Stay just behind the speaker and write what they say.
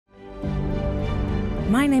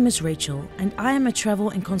My name is Rachel, and I am a travel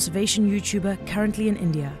and conservation YouTuber currently in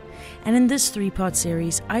India. And in this 3-part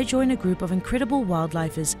series, I join a group of incredible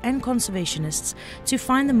wildlifers and conservationists to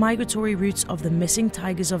find the migratory routes of the missing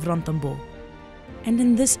tigers of Ranthambore. And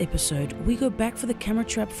in this episode, we go back for the camera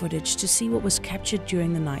trap footage to see what was captured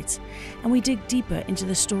during the night, and we dig deeper into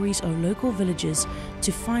the stories of local villagers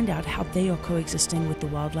to find out how they are coexisting with the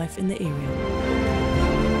wildlife in the area.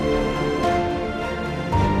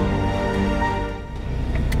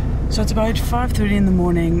 So it's about 5:30 in the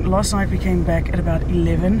morning. Last night we came back at about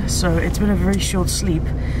 11, so it's been a very short sleep.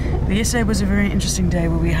 But yesterday was a very interesting day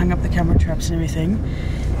where we hung up the camera traps and everything.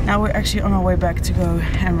 Now we're actually on our way back to go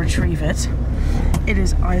and retrieve it. It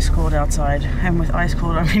is ice cold outside, and with ice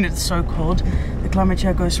cold I mean it's so cold. The climate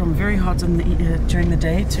here goes from very hot in during the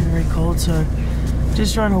day to very cold, so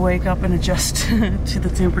just trying to wake up and adjust to the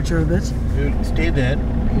temperature a bit. We'll stay there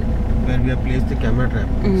where we have placed the camera trap.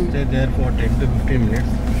 Stay there for 10 to 15 minutes.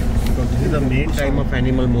 Because this is the main time of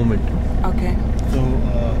animal movement. Okay. So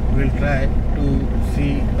we'll try to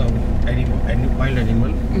see any wild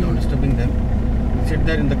animal without disturbing them. We'll sit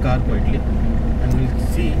there in the car quietly and we'll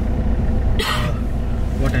see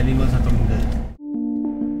what animals are coming there.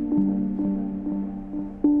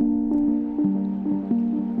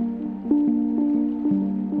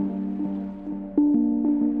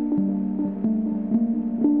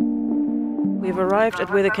 We've arrived at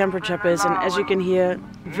where the camera trap is, and as you can hear,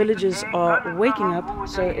 villagers are waking up,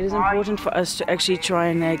 so it is important for us to actually try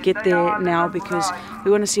and get there now because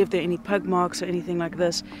we want to see if there are any pug marks or anything like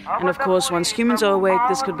this. And of course, once humans are awake,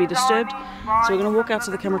 this could be disturbed. So we're going to walk out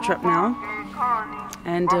to the camera trap now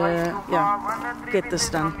and yeah, get this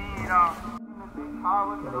done.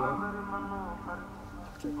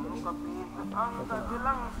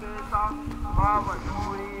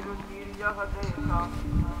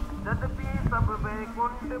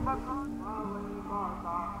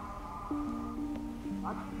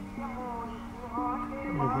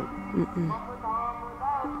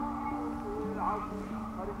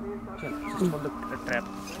 Just hold the trap.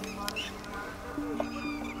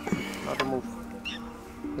 Not to move.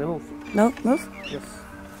 Remove. No, move? Yes.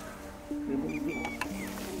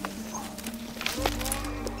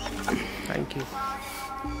 Thank you.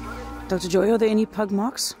 Dr. Joy, are there any pug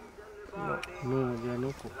marks? No, there are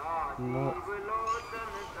no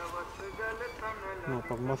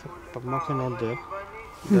pug marks are not there.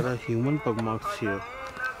 There are human pug marks here.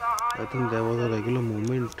 I think there was a regular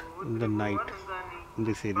movement in the night in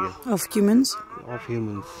this area. Of humans? Of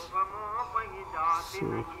humans.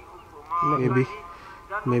 So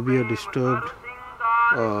maybe a disturbed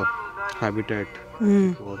habitat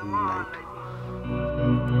for the night.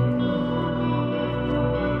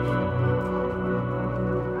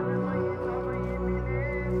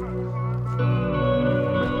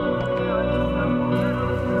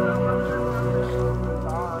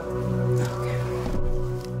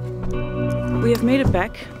 We have made it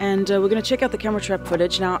back, and we're going to check out the camera trap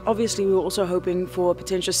footage. Now, obviously, we were also hoping for a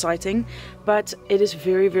potential sighting, but it is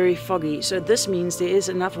very, very foggy. So this means there is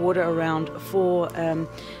enough water around for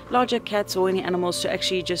larger cats or any animals to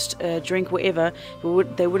actually just drink wherever.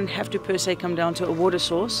 They wouldn't have to per se come down to a water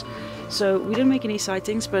source. So we didn't make any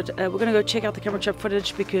sightings, but we're going to go check out the camera trap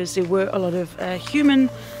footage because there were a lot of human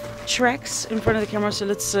tracks in front of the camera. So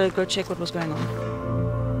let's go check what was going on.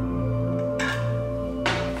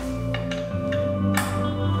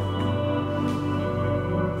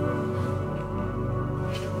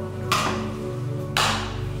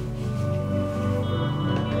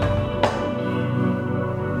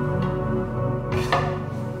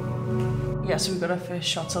 Yeah, so we got our first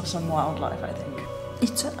shots of some wildlife, I think.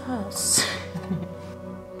 It's us.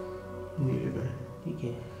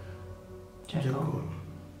 Jackal.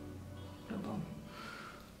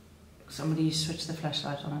 Somebody switched the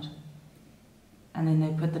flashlight on it, and then they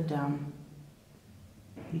put it down.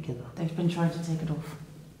 They've been trying to take it off.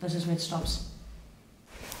 This is where it stops.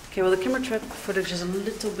 Okay, well the camera trap footage is a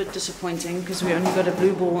little bit disappointing because we only got a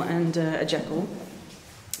blue ball and a jackal.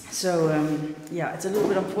 So yeah, it's a little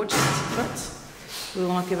bit unfortunate, but we will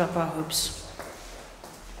not give up our hopes.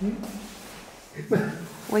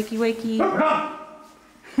 Wakey, wakey.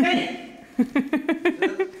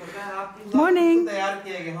 Morning.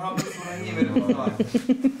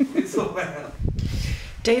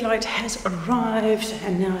 Daylight has arrived,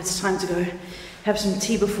 and now it's time to go have some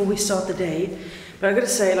tea before we start the day. But I gotta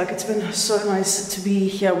say, like, it's been so nice to be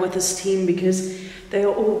here with this team because they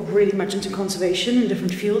are all really much into conservation in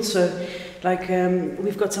different fields. So, like,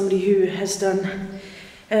 we've got somebody who has done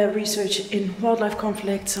research in wildlife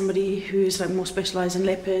conflict, somebody who's like more specialized in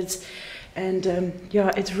leopards, And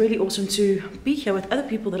yeah, it's really awesome to be here with other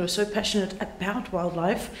people that are so passionate about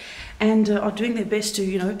wildlife and are doing their best to,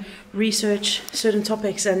 you know, research certain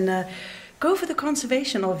topics and go for the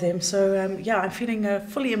conservation of them. So yeah, I'm feeling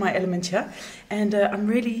fully in my element here, and I'm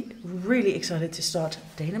really, really excited to start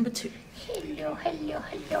day number 2. Hello, hello,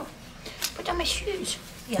 hello. Put on my shoes.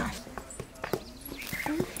 Yeah.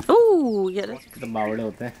 Oh, yeah. The बावड़े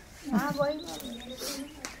होते हैं. हाँ वही.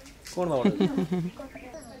 कौन बावड़े?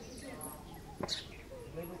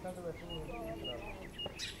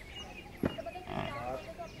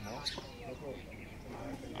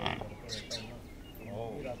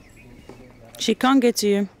 She can't get to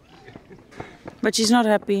you, but she's not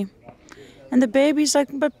happy. And the baby's like,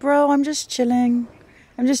 but bro, I'm just chilling.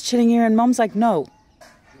 I'm just chilling here. And mom's like, no.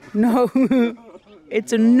 No.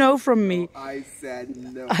 It's a no from me. I said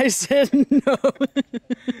no. I said no.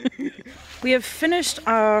 We have finished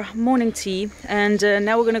our morning tea, and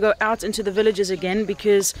now we're going to go out into the villages again,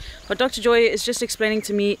 because what Dr. Joy is just explaining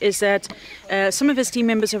to me is that some of his team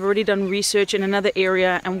members have already done research in another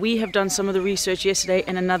area, and we have done some of the research yesterday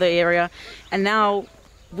in another area, and now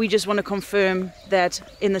we just want to confirm that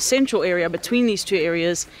in the central area between these two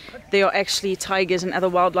areas there are actually tigers and other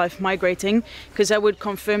wildlife migrating, because that would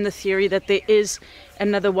confirm the theory that there is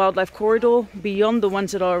another wildlife corridor beyond the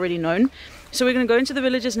ones that are already known. So we're going to go into the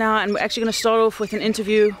villages now, and we're actually going to start off with an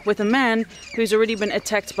interview with a man who's already been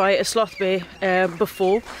attacked by a sloth bear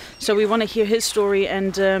before. So we want to hear his story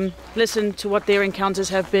and listen to what their encounters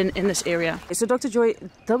have been in this area. So Dr. Joy,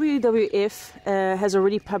 WWF has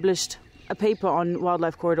already published a paper on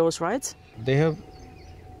wildlife corridors, right? They have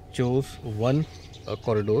chose one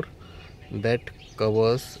corridor that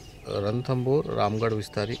covers Ranthambore, Ramgarh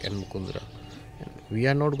Vistari and Mukundra. We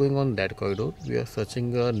are not going on that corridor. We are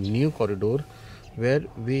searching a new corridor where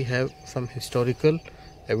we have some historical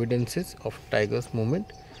evidences of tigers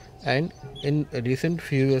movement, and in a recent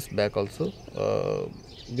few years back also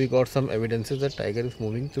we got some evidences that tiger is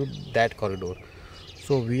moving through that corridor.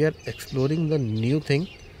 So we are exploring the new thing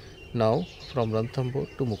now from Ranthambore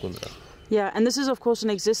to Mukundra. Yeah, and this is of course an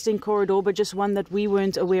existing corridor, but just one that we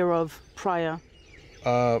weren't aware of prior.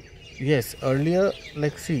 Yes, earlier,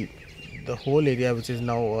 like see, the whole area which is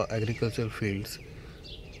now agricultural fields,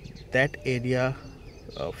 that area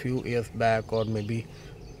a few years back, or maybe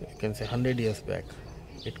you can say 100 years back,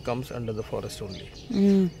 it comes under the forest only.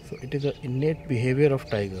 So it is an innate behavior of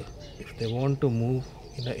tiger. If they want to move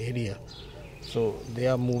in an area, so they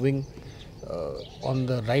are moving on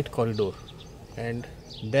the right corridor, and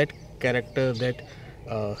that character, that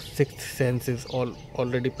sixth sense is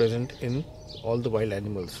already present in all the wild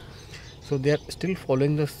animals. So they are still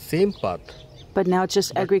following the same path. But now it's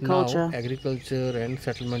just agriculture. Now agriculture and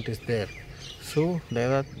settlement is there. So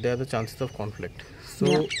there are the chances of conflict.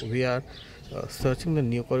 So we are searching the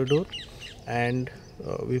new corridor, and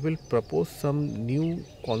we will propose some new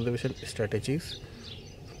conservation strategies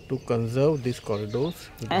to conserve these corridors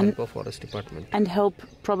with the help of Forest Department. And help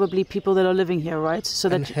probably people that are living here, right? So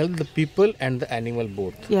and that help the people and the animal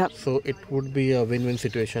both. Yeah. So it would be a win-win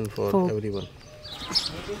situation for everyone.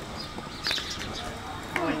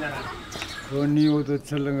 वो नहीं हो तो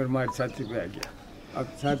छलंगर मार छाती पे आ गया. अब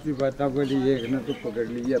छाती बता बोली एक ना तो पकड़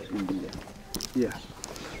लिया पी लिया. Yeah.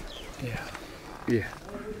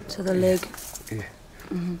 to the leg.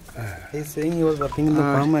 He's saying he was working in the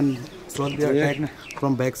farm and sloth bear attacked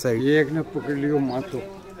from backside. एक ना पकड़ लियो मातो.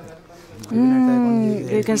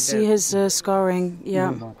 You can see his scarring.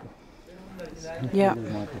 Yeah. Yeah.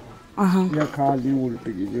 या खाली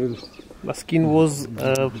उल्टी की जो. The skin was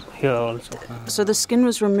here also. So the skin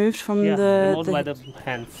was removed from removed by the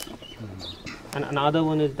hands. And another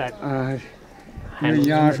one is that.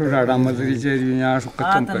 यहाँ से राडा मजरी चेरी यहाँ से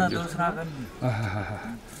खत्म कर दिया.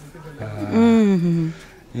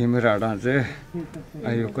 ये मेरा राडा से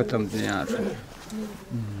आयु खत्म थी यहाँ से.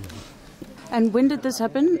 And when did this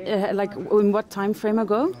happen? Like in what time frame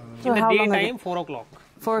ago? In the daytime, 4 o'clock.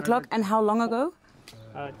 4 o'clock, and how long ago?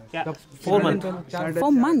 4 months.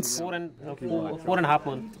 4 months. 4.5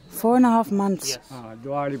 months. 4.5 months. Yes.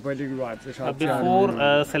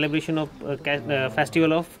 Before celebration of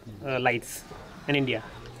festival of lights in India.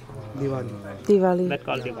 Diwali. That's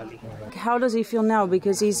called Diwali. How does he feel now?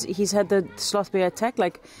 Because he's had the sloth bear attack.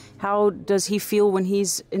 Like, how does he feel when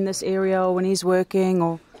he's in this area or when he's working?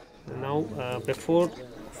 Or now, before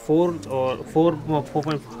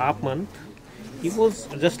 4.5 months, he was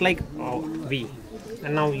just like we.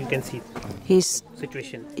 And now you can see his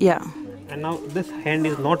situation. Yeah. And now this hand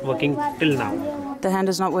is not working till now. The hand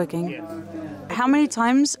is not working. Yes. How many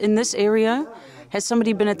times in this area has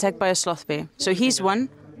somebody been attacked by a sloth bear? So he's one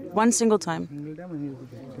single time.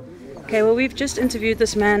 Okay, well, we've just interviewed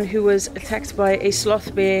this man who was attacked by a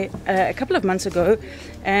sloth bear a couple of months ago,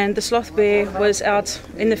 and the sloth bear was out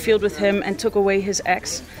in the field with him and took away his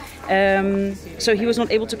axe. So he was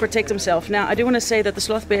not able to protect himself. Now, I do want to say that the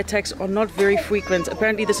sloth bear attacks are not very frequent.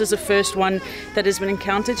 Apparently, this is the first one that has been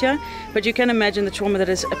encountered here, but you can imagine the trauma that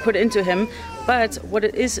is put into him. But what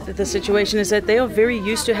it is, the situation is that they are very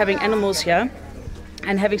used to having animals here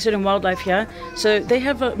and having certain wildlife here, so they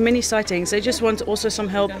have many sightings. They just want also some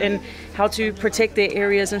help in how to protect their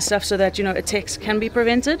areas and stuff so that, you know, attacks can be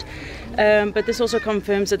prevented. But this also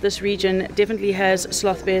confirms that this region definitely has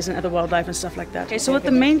sloth bears and other wildlife and stuff like that. Okay, so what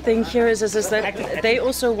the main thing here is that they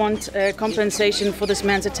also want compensation for this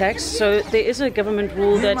man's attacks. So there is a government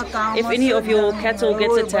rule that if any of your cattle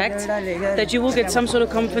gets attacked, that you will get some sort of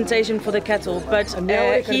compensation for the cattle. But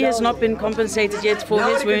he has not been compensated yet for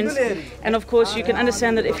his wounds. And of course, you can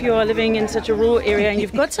understand that if you are living in such a rural area and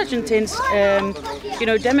you've got such intense,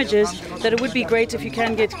 damages, that it would be great if you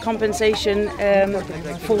can get compensation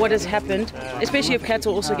for what has happened, especially if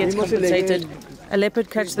cattle also get compensated. A leopard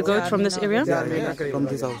catch the goat from this area? From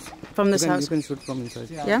this house. From this house? You can shoot from inside.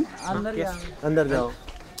 Yeah?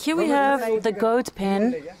 Here we have the goat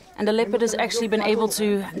pen, and the leopard has actually been able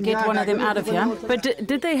to get one of them out of here. But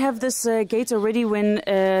did they have this gate already when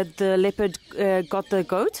the leopard got the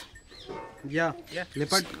goat? Yeah.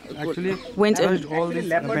 Leopard actually went in. all this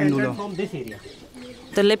Leopard pendulum. entered from this area.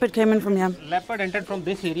 The leopard came in from here? Leopard entered from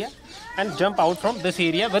this area and jumped out from this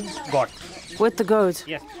area with goat. With the goat?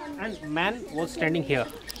 Yes. And man was standing here.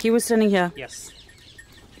 He was standing here? Yes.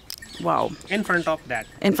 Wow. In front of that.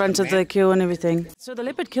 In front of the kill and everything. So the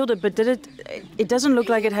leopard killed it, but it doesn't look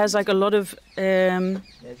like it has like a lot of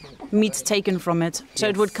meat taken from it. So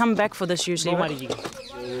it would come back for this usually,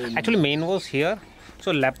 right? Actually, main was here.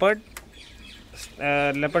 So leopard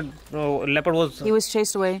was... He was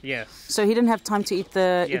chased away? Yes. So he didn't have time to eat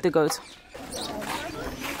the goat?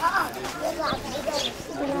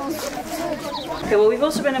 Okay, well, we've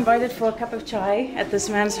also been invited for a cup of chai at this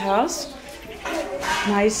man's house.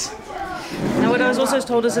 Nice. Now, what I was also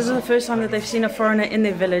told is this is the first time that they've seen a foreigner in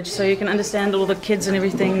their village, so you can understand all the kids and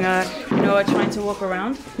everything, are trying to walk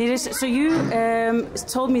around. So you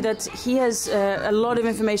told me that he has a lot of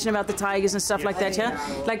information about the tigers and stuff like that, yeah?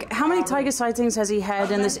 Like, how many tiger sightings has he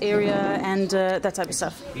had in this area and that type of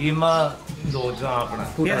stuff? He has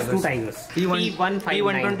 2 tigers.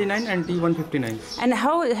 T129 and T159. And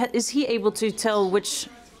how is he able to tell which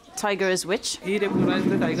tiger is which? He recognized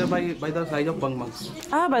the tiger by the size of bung marks.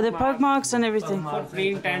 Ah, by the pug marks and everything.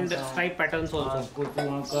 Footprint and stripe patterns also.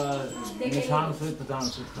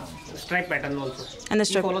 Stripe pattern also. And the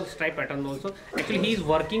He follows stripe pattern also. Actually, he is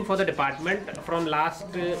working for the department from last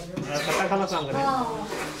 8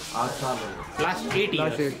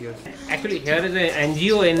 years. Actually, here is an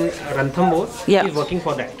NGO in Ranthambore. Yeah. He is working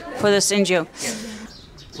for that. For this NGO. Yes.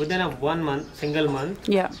 Within a single month,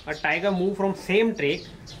 yeah, a tiger moved from same track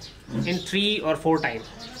in 3 or 4 times.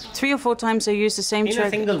 3 or 4 times they use the same track in a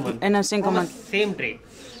single month. In a single month. Same track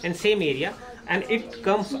and same area, and it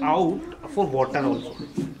comes out for water also.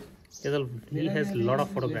 He has a lot of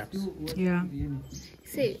photographs. Yeah.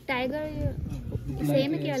 See, tiger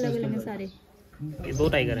same है क्या अलग-अलग हैं सारे? 2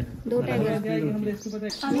 tiger हैं. 2 tiger.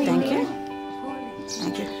 Thank you.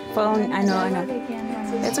 Thank you. Phone, I know.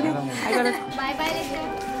 It's okay. I got it. Bye bye Rishka.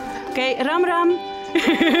 Okay, Ram Ram.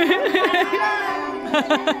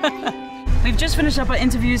 We've just finished up our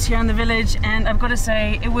interviews here in the village, and I've got to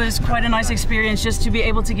say it was quite a nice experience just to be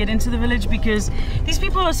able to get into the village, because these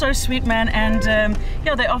people are so sweet, man, and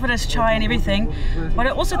they offered us chai and everything. What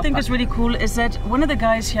I also think is really cool is that one of the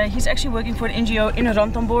guys here, he's actually working for an NGO in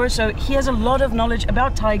Ranthambore, so he has a lot of knowledge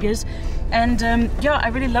about tigers. And I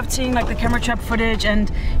really loved seeing like the camera trap footage and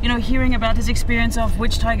hearing about his experience of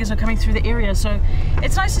which tigers are coming through the area. So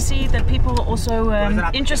it's nice to see that people are also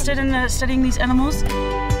interested in studying these animals.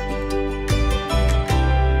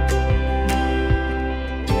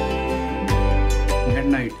 At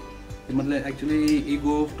night, actually he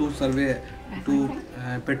go to survey, to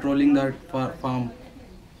patrolling the farm.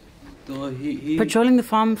 So he patrolling the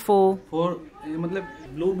farm for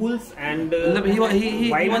blue bulls and he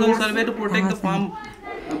was on survey to protect the farm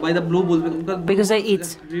by the blue bulls because they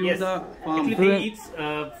eat. Yes. The farm. Actually, they eat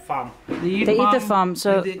farm. They eat the farm,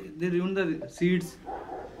 so they ruin the seeds.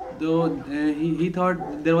 So he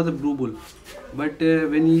thought there was a blue bull, but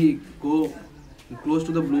when he go close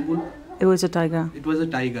to the blue bull, it was a tiger. It was a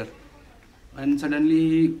tiger, and suddenly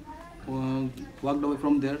he walked away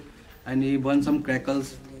from there, and he burned some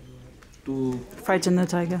crackles to frighten the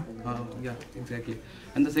tiger. Yeah, exactly.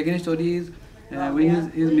 And the second story is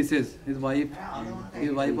when his wife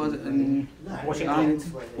was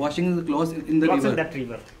washing the clothes in the river. In that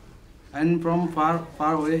river. and from far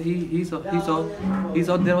away he saw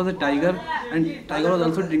there was a tiger, and tiger was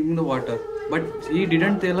also drinking the water. But he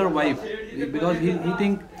didn't tell her wife because he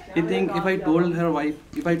think if I told her wife,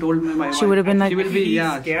 if I told my wife, She would have been like, she will be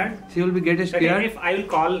scared. She will be get But scared. if I will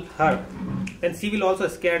call her, then she will also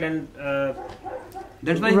scared and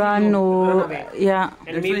That's why run he or run away. yeah,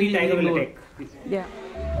 and That's why maybe he tiger will will attack. yeah.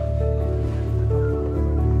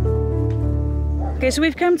 Okay, so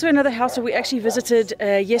we've come to another house that we actually visited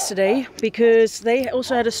yesterday because they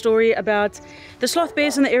also had a story about the sloth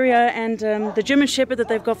bears in the area, and the German Shepherd that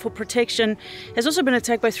they've got for protection has also been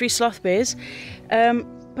attacked by 3 sloth bears.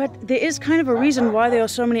 But there is kind of a reason why there are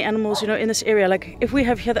so many animals, you know, in this area. Like if we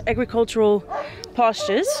have here the agricultural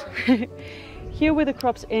pastures, here where the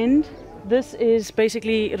crops end, this is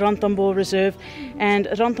basically Ranthambore Reserve, and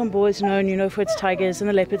Ranthambore is known, you know, for its tigers and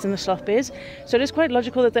the leopards and the sloth bears. So it is quite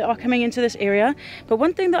logical that they are coming into this area. But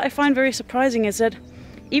one thing that I find very surprising is that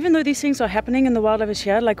even though these things are happening and the wildlife is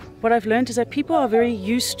here, like what I've learned is that people are very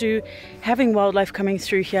used to having wildlife coming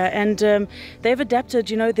through here, and they've adapted,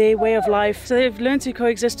 you know, their way of life. So they've learned to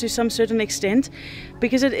coexist to some certain extent,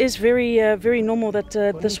 because it is very, very normal that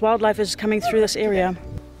this wildlife is coming through this area.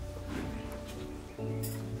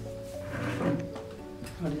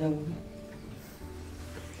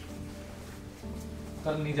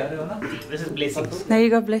 This is blessings. There you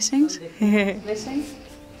go, blessings. Blessings.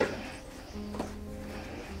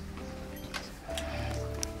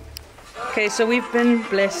 Okay, so we've been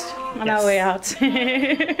blessed on our way out.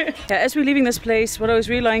 Yeah, as we're leaving this place, what I was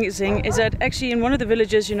realizing is that actually in one of the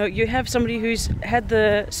villages, you know, you have somebody who's had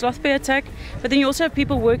the sloth bear attack, but then you also have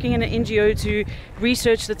people working in an NGO to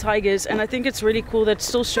research the tigers, and I think it's really cool that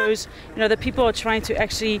still shows, you know, that people are trying to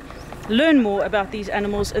actually learn more about these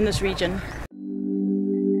animals in this region.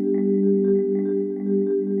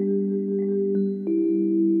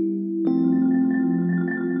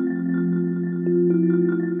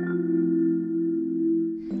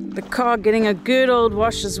 The car getting a good old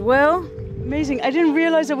wash as well. Amazing. I didn't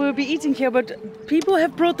realize that we would be eating here, but people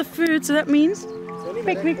have brought the food, so that means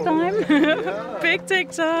picnic time.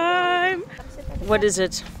 Picnic time. What is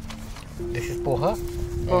it? This is poha.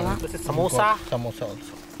 Poha. This is samosa. Samosa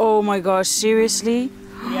also. Oh my gosh, seriously?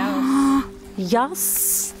 Yes.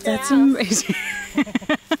 Yes, that's amazing.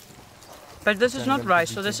 But this is not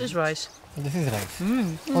rice, so this is rice. This is rice.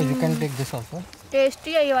 Oh, you can take this also.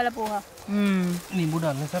 Tasty है ये वाला पोहा. नींबू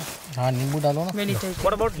डालना sir. हाँ नींबू डालो ना. Really tasty.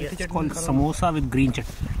 What about this? It's called samosa with green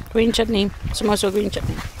chutney. Green chutney, samosa green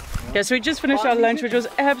chutney. Yeah, so we just finished our lunch, which was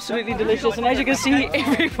absolutely delicious, and as you can see,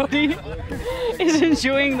 everybody is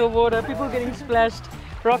enjoying the water. People are getting splashed,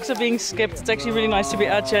 rocks are being skipped. It's actually really nice to be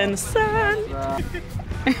out here in the sun.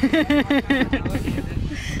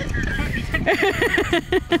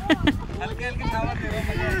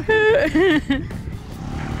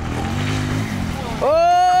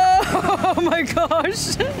 Oh my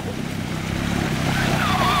gosh!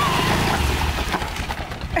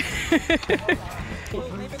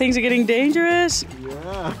 Things are getting dangerous.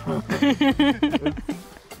 Yeah.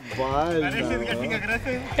 Wild.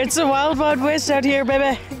 It's a wild, wild west out here,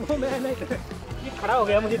 baby.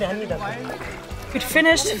 Good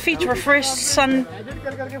finished, feet refreshed, sun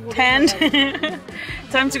tanned.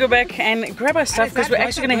 Time to go back and grab our stuff because we're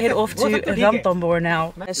actually going to head off to Ranthambore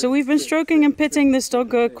now. So we've been stroking and petting this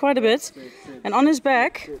dog quite a bit, and on his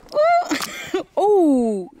back,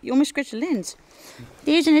 oh, you almost scratched the lens.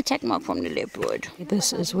 There's an attack mark from the leopard.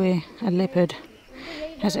 This is where a leopard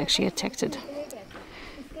has actually attacked it.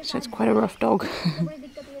 So it's quite a rough dog.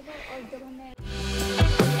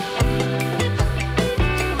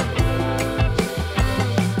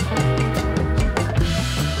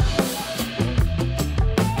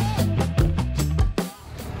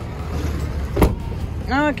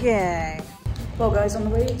 Okay. Well guys, on the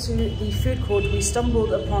way to the food court we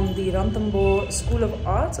stumbled upon the Ranthambore School of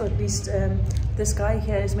Art, or at least this guy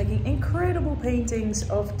here is making incredible paintings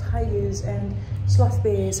of tigers and sloth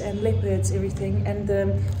bears and leopards, everything, and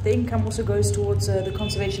the income also goes towards the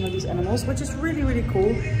conservation of these animals, which is really, really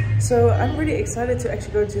cool. So I'm really excited to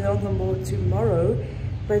actually go to Ranthambore tomorrow,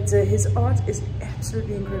 but his art is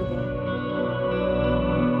absolutely incredible.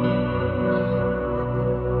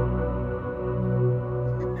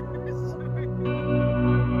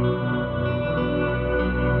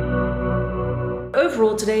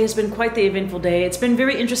 Overall, today has been quite the eventful day. It's been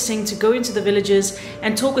very interesting to go into the villages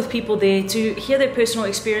and talk with people there, to hear their personal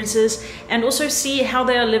experiences and also see how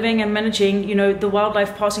they are living and managing, you know, the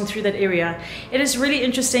wildlife passing through that area. It is really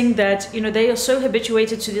interesting that, you know, they are so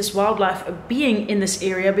habituated to this wildlife being in this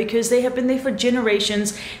area because they have been there for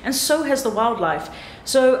generations, and so has the wildlife.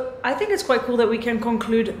 So I think it's quite cool that we can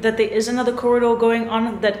conclude that there is another corridor going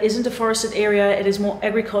on that isn't a forested area, it is more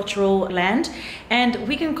agricultural land. And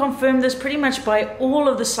we can confirm this pretty much by all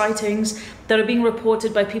of the sightings that are being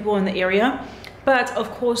reported by people in the area. But of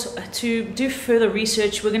course, to do further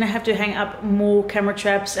research, we're going to have to hang up more camera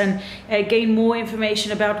traps and gain more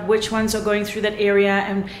information about which ones are going through that area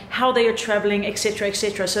and how they are traveling, etc.,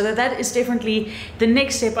 etc. So that is definitely the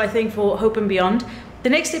next step, I think, for Hope and Beyond. The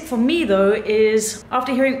next step for me, though, is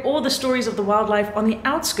after hearing all the stories of the wildlife on the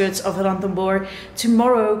outskirts of Ranthambore,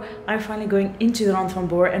 tomorrow I'm finally going into the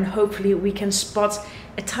Ranthambore, and hopefully we can spot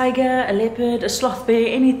a tiger, a leopard, a sloth bear,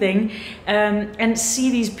 anything, and see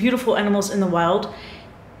these beautiful animals in the wild.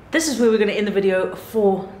 This is where we're going to end the video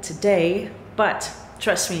for today, but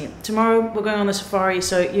trust me, tomorrow we're going on the safari,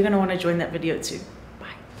 so you're going to want to join that video too.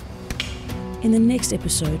 In the next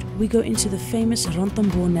episode, we go into the famous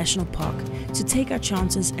Ranthambore National Park to take our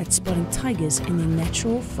chances at spotting tigers in their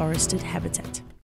natural forested habitat.